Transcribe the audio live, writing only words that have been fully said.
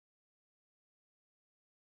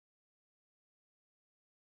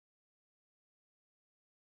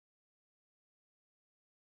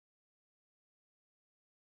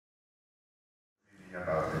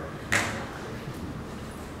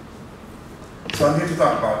So I'm here to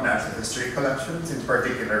talk about natural history collections, in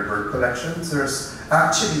particular bird collections. There's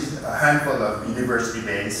actually a handful of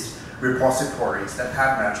university-based repositories that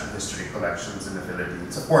have natural history collections in the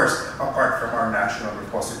Philippines. Of course, apart from our national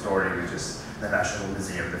repository, which is the National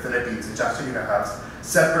Museum of the Philippines, which actually has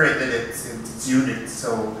separated its units.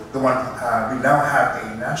 So the one we now have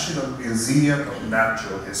a National Museum of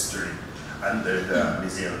Natural History under the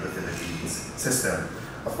Museum of the Philippines system.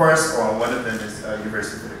 Of course, one of them is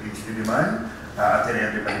University of the Philippines, UDMAN,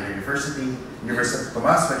 Ateneo de Manila University, University of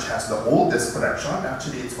Tomas, which has the oldest collection.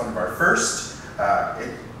 Actually, it's one of our first.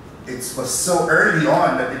 It was so early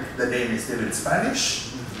on that the name is still in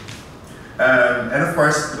Spanish. And of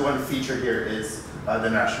course, the one featured here is the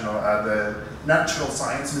Natural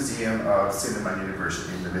Science Museum of Siliman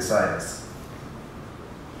University in the Visayas.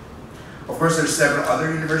 Of course, there's several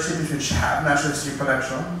other universities which have natural history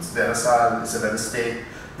collections. De La Salle, Isabela State,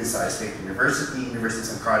 Visayas State University, University of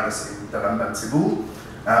San Carlos in Talamban, Cebu.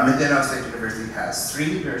 Mindanao State University has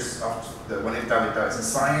 3. There's the one in Tawita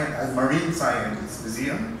is a Marine Science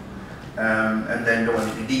Museum. And then the one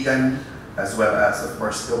in Iligan, as well as, of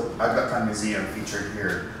course, the Aga Khan Museum featured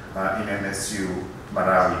here in MSU,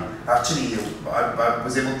 Marawi. Actually, I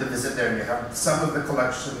was able to visit there, and they have some of the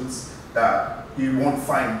collections that you won't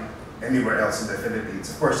find anywhere else in the Philippines.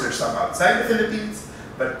 Of course, there's some outside the Philippines,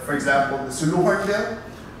 but for example, the Suluhorn Bill,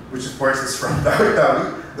 which of course is from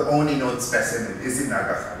Tawi-Tawi, the only known specimen is in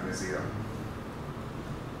Aga Khan Museum.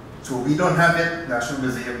 So we don't have it, National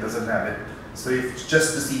Museum doesn't have it. So if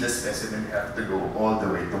just to see the specimen, you have to go all the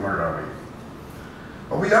way to Marawi.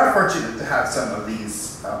 But we are fortunate to have some of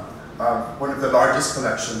these, one of the largest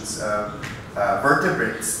collections of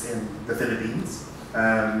vertebrates in the Philippines.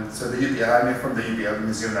 So the UPLB, I'm from the UPLB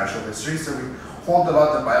Museum of Natural History, so we hold a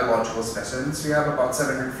lot of biological specimens. We have about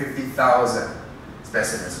 750,000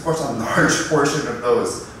 specimens. Of course, a large portion of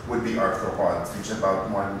those would be arthropods, which is about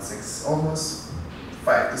almost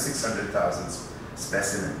 500,000 to 600,000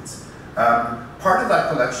 specimens. Part of that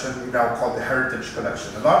collection we now call the Heritage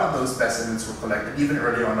Collection. A lot of those specimens were collected even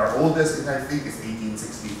early on. Our oldest, I think, is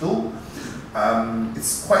 1862.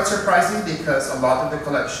 It's quite surprising because a lot of the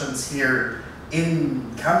collections here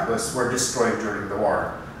in campus were destroyed during the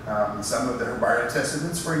war. Some of the herbarium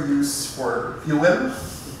specimens were used for fuel.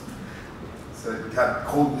 So we had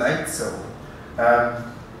cold nights, so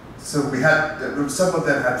we had, some of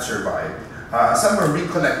them had survived. Some were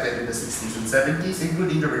recollected in the 60s and 70s,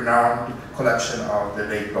 including the renowned collection of the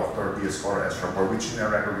late Dr. Bioresource, which we now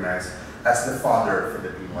recognize as the father of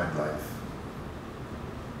Philippine wildlife.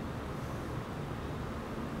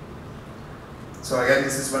 So again,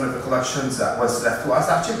 this is one of the collections that was left to us.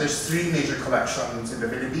 Actually, there's 3 major collections in the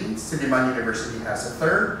Philippines. Siliman University has a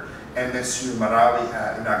 3rd, MSU Marawi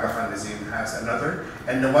in Aga Khan Museum has another,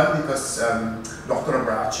 and the one because Dr.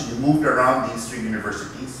 Abra actually moved around these 3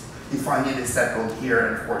 universities. He finally settled here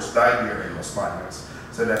and of course died here in Los Baños,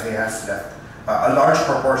 so that he has left a large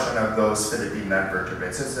proportion of those Philippine land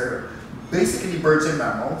vertebrates. So they're basically birds and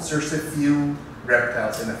mammals. There's a few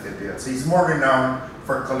reptiles and amphibians. So he's more renowned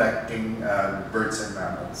for collecting birds and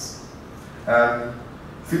mammals.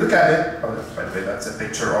 If you look at it, by the way, that's a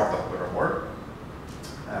picture of Dr. Abra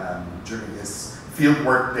during his field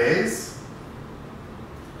work days.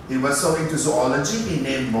 He was so into zoology, he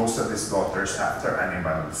named most of his daughters after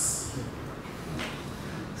animals.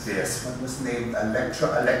 So yes, one was named Electra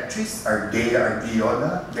Electris, Ardea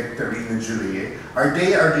Ardiola, Nectarina Juliae.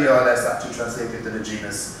 Ardea Ardiola is actually translated to the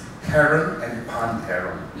genus heron and pond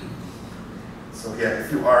heron. So yeah,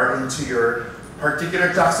 if you are into your particular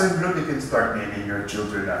taxon group, you can start naming your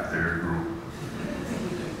children after your group.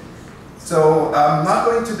 So I'm not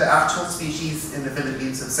going to the actual species in the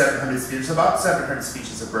Philippines of 700 species, about 700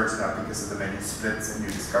 species of birds now because of the many splits and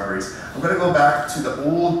new discoveries. I'm going to go back to the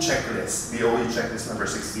old checklist, the OE checklist number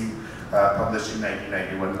 16, published in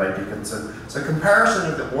 1991 by Dickinson. So a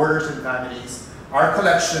comparison of the orders and families. Our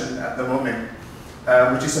collection at the moment,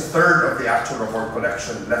 which is a 1/3 of the actual report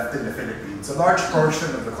collection left in the Philippines. A large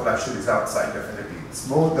portion of the collection is outside the Philippines.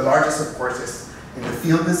 The largest, of course, is in the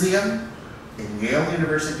Field Museum, in Yale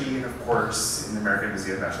University, and of course in the American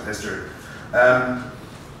Museum of Natural History.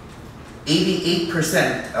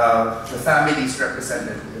 88% of the families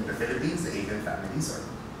represented in the Philippines, the avian families, are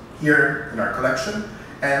here in our collection.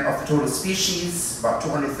 And of the total species, about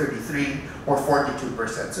 233 or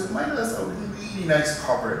 42%. So mine has a really nice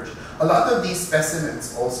coverage. A lot of these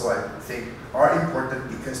specimens also, I think, are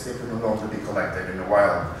important because they can no longer be collected in the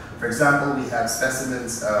wild. For example, we have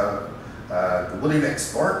specimens of the woolly-necked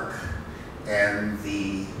stork and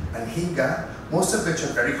the anhinga, most of which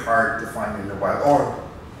are very hard to find in the wild or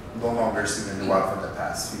no longer seen in the wild for the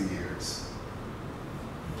past few years.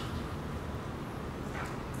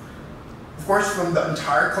 Of course, from the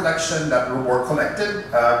entire collection that Robor collected,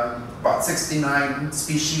 about 69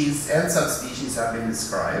 species and subspecies have been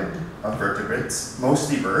described of vertebrates,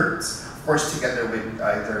 mostly birds. Of course, together with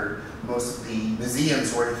either most of the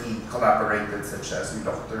museums where he collaborated, such as with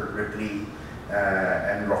Dr. Ripley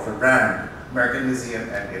and Dr. Brand, American Museum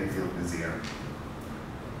and Enfield Museum.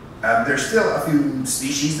 There's still a few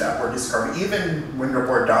species that were discovered, even when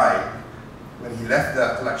Robor died. When he left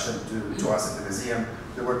the collection to us at the museum,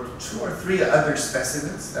 there were 2 or 3 other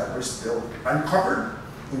specimens that were still uncovered,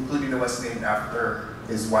 including the one named after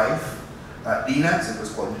his wife, Lina. So it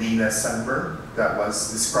was called Lina Sundberg, that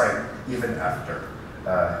was described even after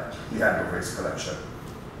he handed over his collection.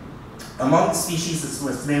 Among the species that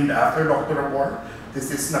was named after Dr. Robor,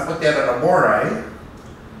 this is Napotera robori.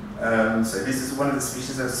 So this is one of the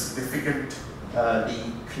species that's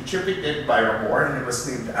significantly contributed by Robor, and it was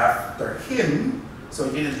named after him. So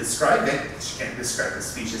he didn't describe it. You can't describe the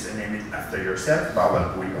species and name it after yourself.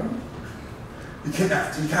 Bawal po yun. You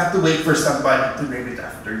have to wait for somebody to name it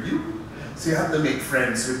after you. So you have to make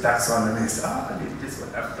friends with taxonomists. I named this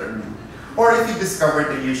one after me. Or if you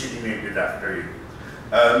discovered, they usually named it after you.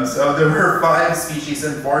 So there were 5 species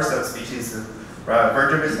and 4 subspecies of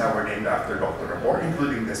vertebrates that were named after Dr. Robor,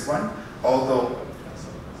 including this one. Although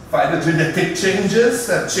phylogenetic changes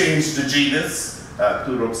have changed the genus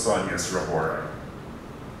to Robsonius robori.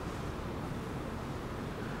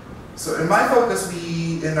 So in my focus,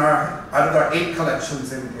 out of our 8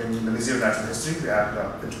 collections in the Museum of Natural History, we have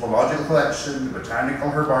the entomological collection, the botanical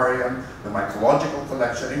herbarium, the mycological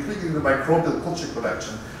collection, including the microbial culture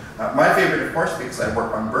collection. My favorite, of course, because I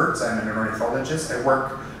work on birds, I'm an ornithologist, I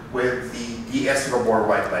work with the D.S. Robor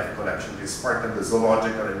Wildlife Collection. It's part of the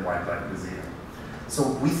Zoological and Wildlife Museum. So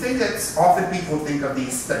we think that often people think of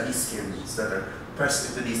these study skins that are pressed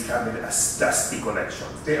into these cabinets as dusty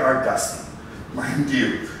collections. They are dusty, mind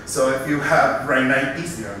you. So if you have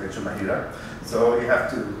rhinitis, medyo mahirap. So you have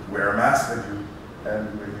to wear a mask when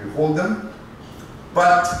you hold them.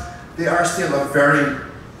 But they are still of very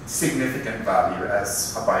significant value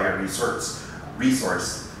as a bioresource.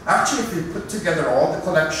 Actually, if you put together all the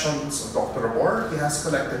collections of Dr. Robor, he has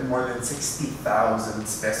collected more than 60,000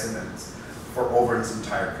 specimens for over his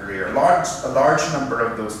entire career. A large number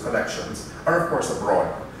of those collections are, of course,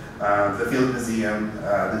 abroad. The Field Museum,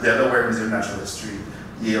 the Delaware Museum of Natural History,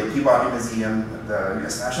 Yale Peabody Museum, the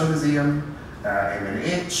U.S. National Museum,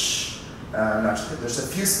 ANRRC. There's a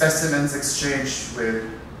few specimens exchanged with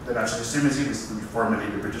the Natural History Museum, this is formerly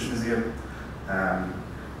the British Museum.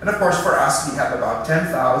 And of course, for us, we have about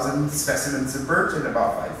 10,000 specimens of birds and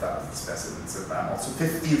about 5,000 specimens of mammals. So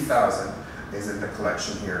 15,000 is in the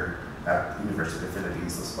collection here at the University of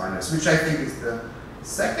Philippines, Los Baños, which I think is the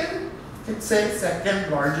second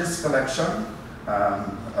largest collection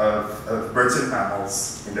of birds and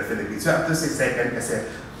mammals in the Philippines. You have to say second because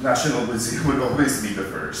National Museum would always be the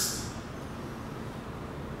first.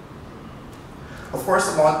 Of course,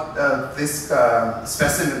 a lot of these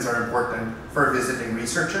specimens are important for visiting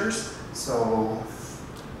researchers.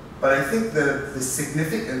 But I think the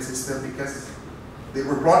significance is still because they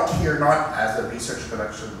were brought here not as a research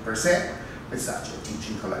collection per se, it's actually a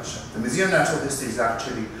teaching collection. The Museum of Natural History is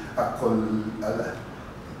actually a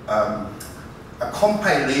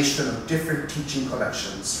compilation of different teaching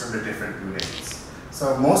collections from the different units.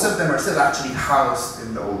 So most of them are still actually housed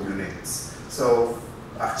in the old units. So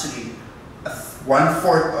actually,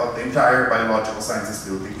 1/4 of the entire biological sciences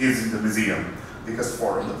building is in the museum because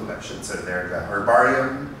 4 of the collections are there. The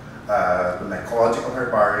herbarium, the mycological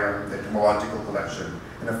herbarium, the entomological collection,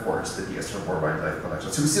 and of course the D.S. Robor Wildlife Collection.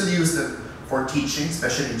 So we still use it for teaching,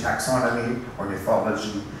 especially in taxonomy,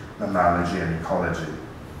 ornithology, mammalogy, and ecology.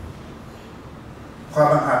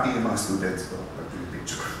 Habang happy yung mga students ko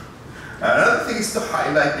pag-picture. Another thing is to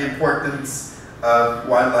highlight the importance of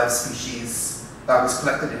wildlife species that was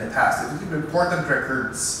collected in the past. It gives important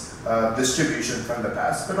records of distribution from the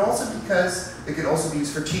past, but also because it could also be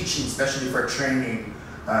used for teaching, especially for training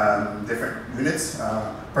different units,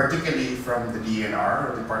 particularly from the DNR,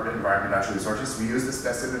 or Department of Environment and Natural Resources. We use the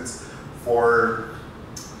specimens for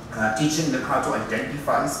teaching them how to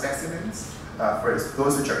identify specimens, for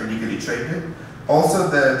those which are illegally traded. Also,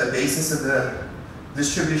 the basis of the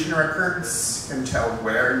distribution records can tell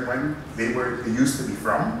where and when they used to be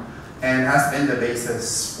from, and has been the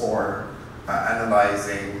basis for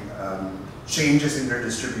analyzing changes in their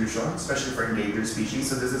distribution, especially for endangered species.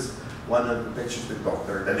 So this is one of the pictures with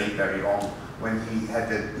Dr. Dalay Carrion when he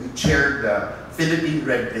chaired the Philippine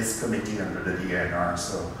Red List Committee under the DNR.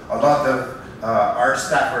 So a lot of our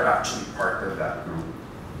staff are actually part of that group.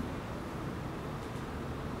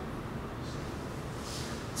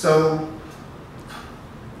 So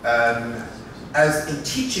as a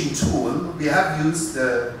teaching tool, we have used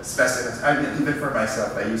the specimens. I mean, even for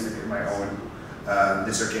myself, I used it in my own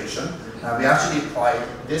dissertation. We actually applied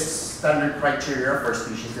this standard criteria for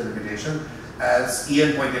species delimitation. As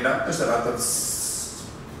Ian pointed out, there's a lot of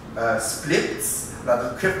splits, a lot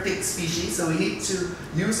of cryptic species, so we need to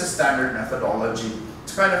use a standard methodology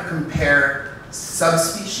to kind of compare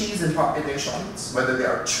subspecies in populations, whether they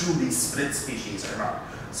are truly split species or not.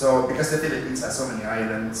 So because the Philippines has so many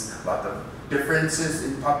islands, a lot of differences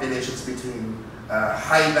in populations between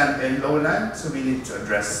highland and lowland, so we need to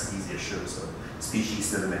address these issues of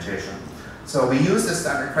species delimitation. So we use the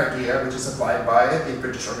standard criteria, which is applied by the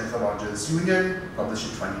British Ornithologists Union, published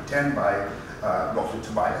in 2010 by Dr.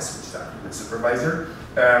 Tobias, which is actually the supervisor.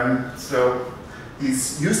 So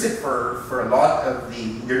he's used it for a lot of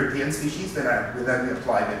the European species, but then we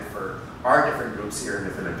applied it for our different groups here in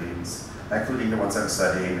the Philippines, including the ones I'm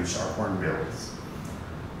studying, which are hornbills.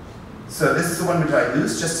 So this is the one which I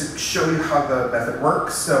used just to show you how the method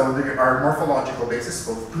works. So there are morphological bases,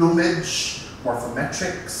 both plumage,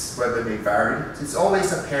 morphometrics, whether they vary. It's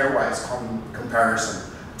always a pairwise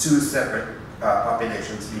comparison, two separate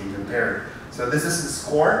populations being compared. So this is the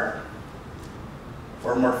score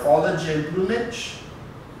for morphology and plumage,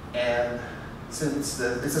 and since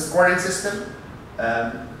it's a scoring system,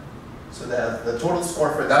 so the total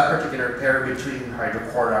score for that particular pair between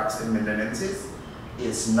Hydrocorax and Mindenensis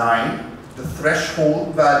is 9. The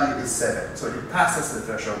threshold value is 7, so it passes the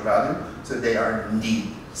threshold value, so they are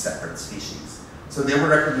indeed separate species. So they were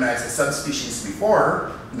recognized as subspecies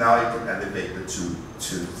before, now you can elevate the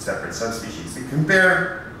two separate subspecies. We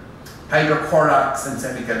compare Hydrocorax and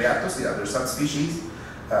Semigaleatus, the other subspecies,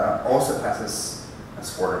 also passes a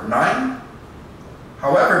score of 9.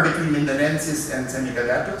 However, between Mindenensis and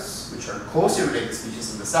Semigaleatus, which are closely related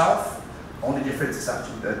species in the south, only difference is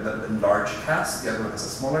actually the large cast. The other one has a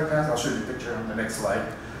smaller cast. I'll show you the picture on the next slide.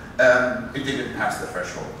 It didn't pass the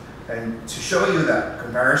threshold. And to show you that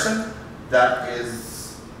comparison, that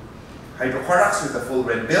is Hydrocorax with a full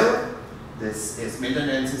red bill. This is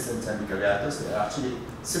Mindenensis and Semigaleatus. They're actually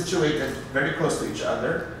situated very close to each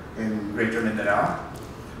other in Greater Mindanao.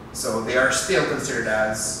 So they are still considered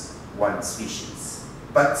as one species,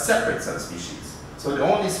 but separate subspecies. So the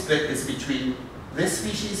only split is between this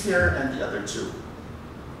species here and the other two.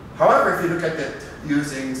 However, if you look at it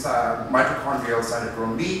using mitochondrial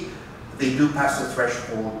cytochrome B, they do pass the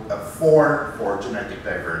threshold of 4 for genetic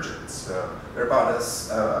divergence. So they're about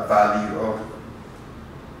a value of,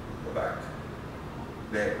 go back,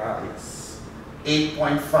 there, yes,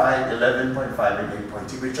 8.5, 11.5, and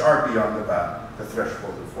 8.2, which are beyond the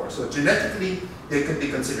threshold of 4. So genetically, they could be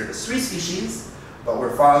considered as 3 species, but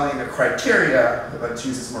we're following a criteria that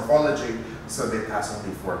uses morphology, so they pass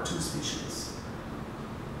only for 2 species.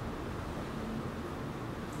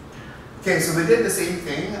 Okay, so we did the same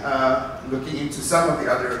thing, looking into some of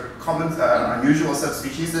the other common, unusual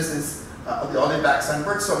subspecies. This is the olive-back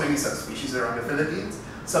sunbird, so many subspecies around the Philippines.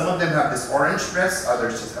 Some of them have this orange breast,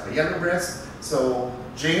 others just have a yellow breast. So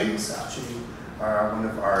James, actually one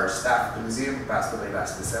of our staff at the museum, who passed away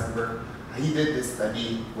last December, he did this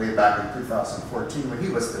study way back in 2014 when he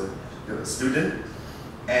was still a student.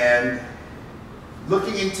 And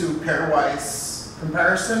looking into pairwise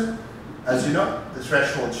comparison, as you know, the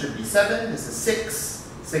threshold should be 7. This is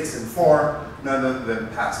 6 and 4. None of them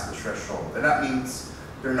pass the threshold. And that means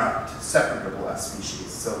they're not separable as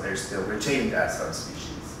species, so they're still retained as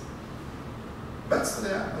subspecies. But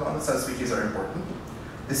yeah, a lot of subspecies are important.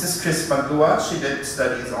 This is Chris Pantua. She did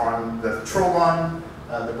studies on the trogon,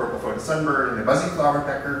 the purple-throated sunbird, and the buzzing flower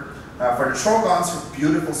pecker. For the trogons, we're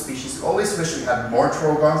beautiful species. We always wish we had more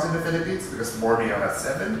trogons in the Philippines because Borneo has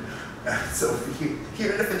 7. So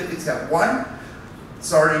here in the Philippines we have 1.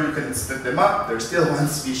 Sorry, we couldn't split them up. They're still 1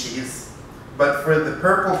 species. But for the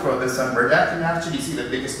purple-throated sunbird, you can actually see the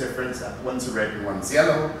biggest difference. That one's red and one's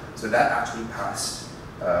yellow. So that actually passed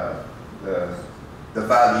the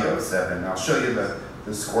value of 7. I'll show you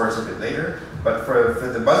the scores a bit later. But for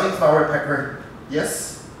the buzzing flower pecker,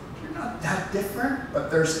 yes, you're not that different, but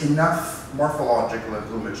there's enough morphological and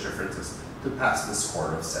plumage differences to pass the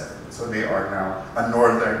score of 7. So they are now a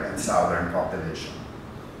northern and southern population.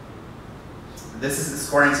 This is the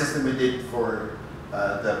scoring system we did for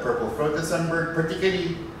the purple-throated sunbird,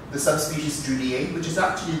 particularly the subspecies Juliae, which is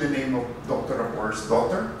actually the name of Dr. Rapor's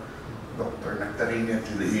daughter, Dr. Nectarina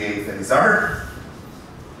Juliae Felizar,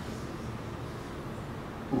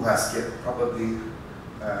 who has probably,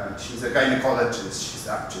 she's a gynecologist. She's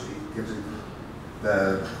actually given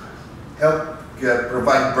the help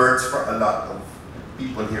provide births for a lot of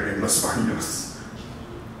people here in Los Baños.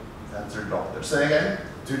 That's her doctor. So again,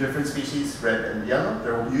 two different species, red and yellow.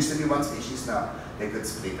 There used to be one species, now they could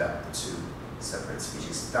split up to separate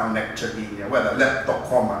species. Down next, Jurinia, well,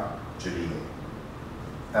 Leptocoma juriae,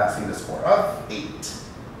 passing the score of 8.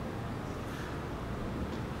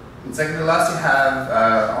 And second to last, you have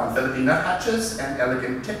on Philippine nuthatches and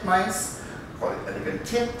elegant titmice. Call it elegant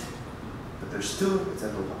tit, but there's two, it's a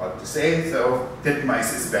little hard to say, so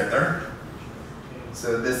titmice is better.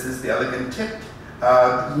 So this is the elegant tit.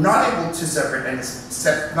 Not able to separate any,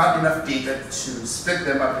 not enough data to split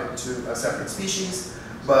them up into a separate species,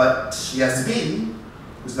 but Yasmin,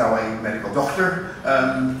 who's now a medical doctor,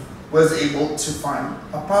 was able to find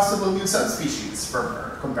a possible new subspecies from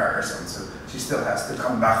her comparison. So she still has to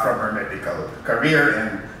come back from her medical career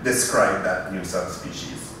and describe that new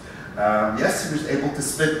subspecies. Yes, she was able to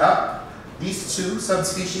split up these two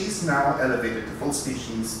subspecies, now elevated to full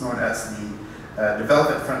species, known as the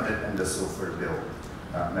development-fronted and the sulfur-billed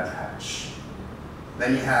nuthatch.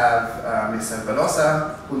 Then you have Ms.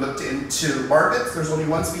 Velosa, who looked into barbets. There's only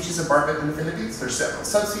one species of barbet in the Philippines. There's several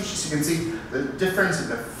subspecies. You can see the difference in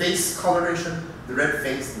the face coloration, the red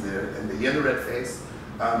face and the yellow-red face.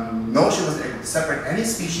 No, she wasn't able to separate any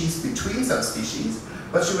species between subspecies,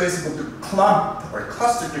 but she was able to clump or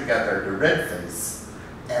cluster together the red face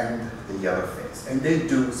and the yellow face. And they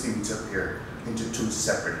do seem to appear into two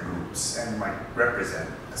separate groups and might represent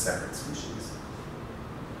a separate species.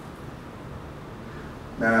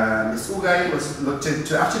 Ms. Ugay was looked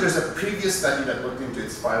into, actually there's a previous study that looked into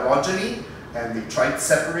its phylogeny, and they tried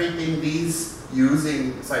separating these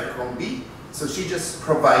using cytochrome B. So she just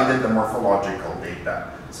provided the morphological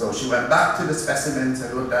data. So she went back to the specimens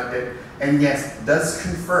and looked at it, and yes, does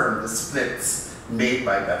confirm the splits made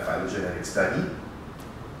by that phylogenetic study,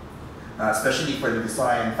 especially for the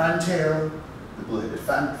Visayan fantail, the blue-headed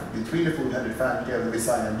fan, between the blue-headed fantail, the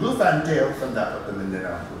Visayan blue fantail, from that of the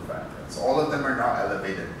Mindanao blue fantail. So all of them are now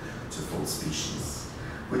elevated to full species,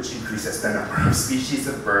 which increases the number of species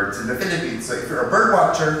of birds in the Philippines. So if you're a bird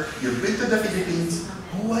watcher, you've been to the Philippines,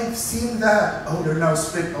 oh, I've seen that. Oh, they're now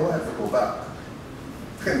split. Oh, I have to go back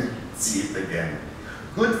and see it again.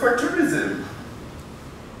 Good for tourism.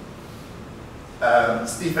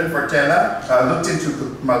 Stephen Fortella looked into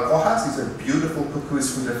malcojas. These are beautiful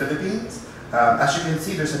cuckoos from the Philippines. As you can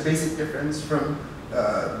see, there's a basic difference from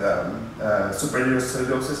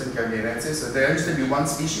Superciliosus and Cavierensis. So there used to be one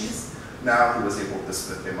species. Now he was able to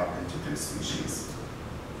split them up into two species.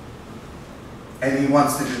 And he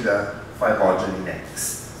wants to do the phylogeny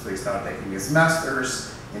next. So he's now taking his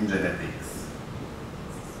master's in genetics.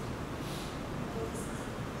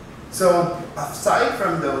 So aside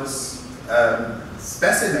from those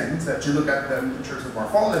specimens that you look at them in terms of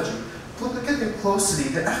morphology, look at them closely,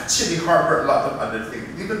 they actually harbor a lot of other things.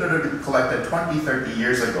 Even though they've been collected 20, 30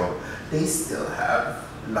 years ago, they still have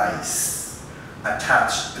lice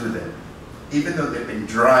attached to them. Even though they've been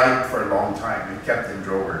dried for a long time and kept in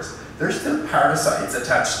drawers, there's still parasites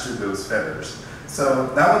attached to those feathers. So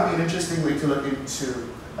that would be an interesting way to look into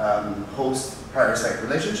host-parasite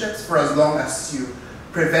relationships for as long as you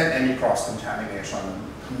prevent any cross-contamination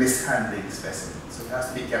and mishandling specimens. So it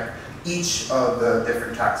has to be kept. Each of the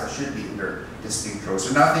different taxa should be in their distinct rows.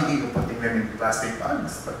 So not thinking of putting them in plastic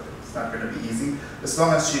bags, but it's not going to be easy. As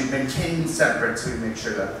long as you maintain separate, so you make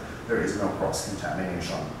sure that there is no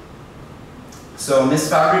cross-contamination. So Ms.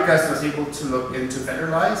 Fabricas was able to look into feather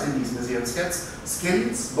lice in these museum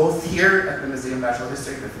skins, both here at the Museum of Natural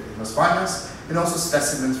History in Los Baños, and also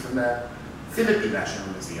specimens from the Philippine National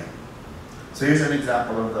Museum. So here's an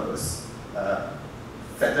example of those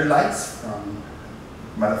feather lice from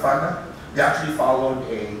Malafaga. We actually followed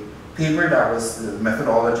a paper that was the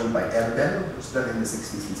methodology by Erbel, which was done in the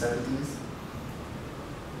 60s and 70s,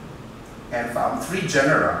 and found 3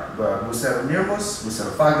 genera, Buceronirmus,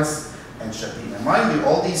 Bucerophagus, and Shatina. Mind you,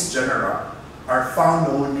 all these genera are found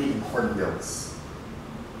only in hornbills.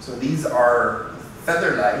 So these are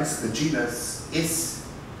feather lice. The genus is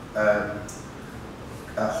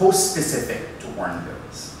host-specific to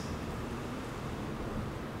hornbills.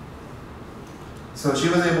 So she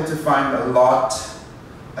was able to find a lot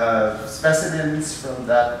of specimens from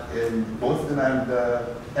that in both the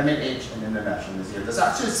MNH and in the National Museum. There's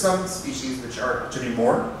actually some species which are actually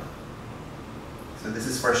more. So this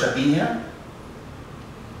is for Shabinia.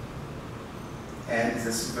 And this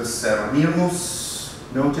was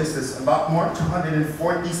Buceronirmus. Notice there's a lot more,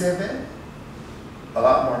 247. A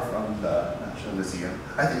lot more from the National Museum.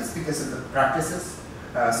 I think it's because of the practices.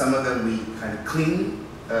 Some of them we kind of clean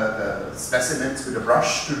the specimens with a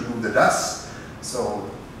brush to remove the dust. So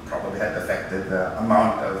probably had affected the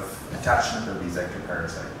amount of attachment of these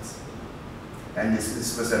ectoparasites. And this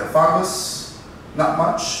was Bucerophagus, not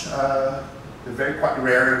much. They're very quite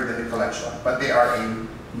rare within the collection, but they are a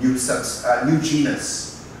new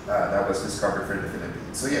genus that was discovered for the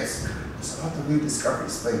Philippines. So yes, there's a lot of new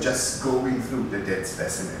discoveries by just going through the dead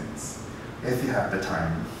specimens, if you have the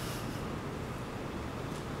time.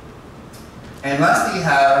 And lastly, you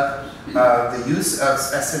have the use of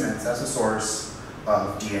specimens as a source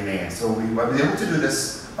of DNA. So we were able to do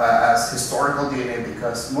this as historical DNA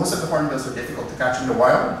because most of the hornbills are difficult to catch in the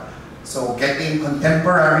wild. So getting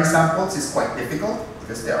contemporary samples is quite difficult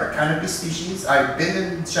because they are canopy species. I've been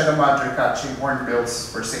in Sierra Madre catching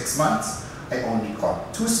hornbills for 6 months. I only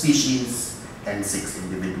caught 2 species and 6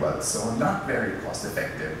 individuals, so not very cost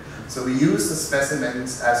effective. So we use the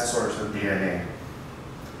specimens as a source of DNA.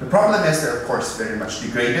 The problem is they're of course very much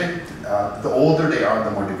degraded. The older they are, the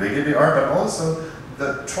more degraded they are, but also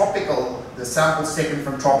the samples taken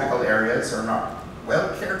from tropical areas are not well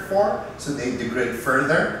cared for, so they degrade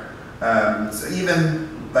further. So even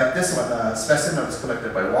like this one, a specimen was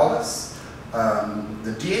collected by Wallace.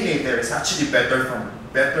 The DNA there is actually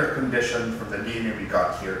better condition from the DNA we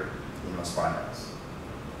got here in Los Baños.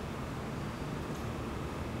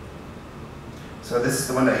 So this is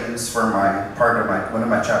the one I used for one of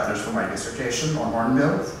my chapters for my dissertation on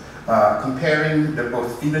hornbills, comparing the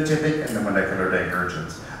both phenotypic and the molecular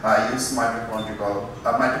divergence. I used mitochondrial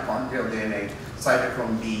DNA,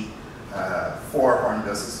 cytochrome B, for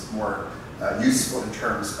hornbills. This is more useful in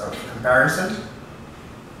terms of comparison.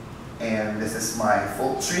 And this is my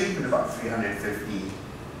full tree with about 350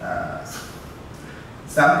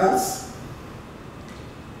 samples,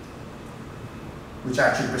 which I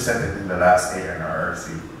actually presented in the last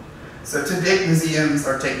ANRRC. So to date, museums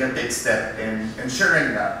are taking a big step in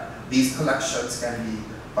ensuring that these collections can be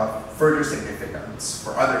of further significance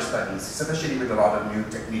for other studies, especially with a lot of new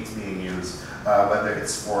techniques being used, whether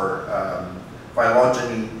it's for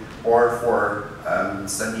phylogeny or for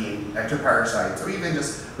studying ectoparasites, or even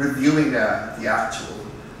just reviewing the actual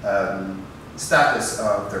status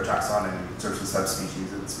of their taxonomy in terms of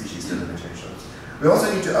subspecies and species delimitations. We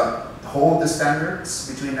also need to uphold the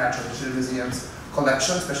standards between natural history museums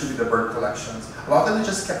collections, especially the bird collections. A lot of them are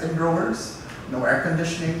just kept in growers, no air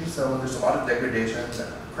conditioning, so there's a lot of degradation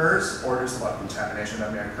that occurs, or there's a lot of contamination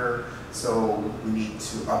that may occur, so we need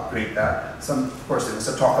to upgrade that. Of course, there was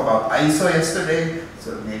a talk about ISO yesterday,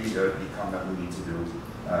 so maybe there would become that we need to do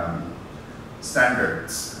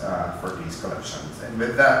standards for these collections. And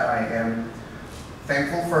with that, I am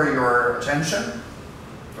thankful for your attention.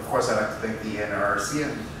 Of course, I'd like to thank the ANRRC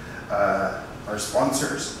and our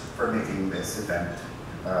sponsors for making this event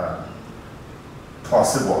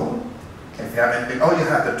possible. If you haven't been, you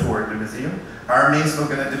have the tour of the museum. Our main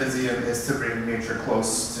slogan at the museum is to bring nature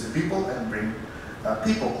close to the people and bring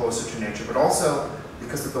people closer to nature, but also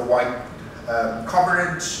because of the wide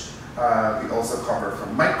coverage, we also cover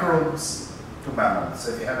from microbes to mammals.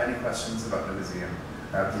 So if you have any questions about the museum,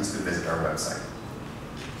 please do visit our website.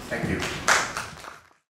 Thank you.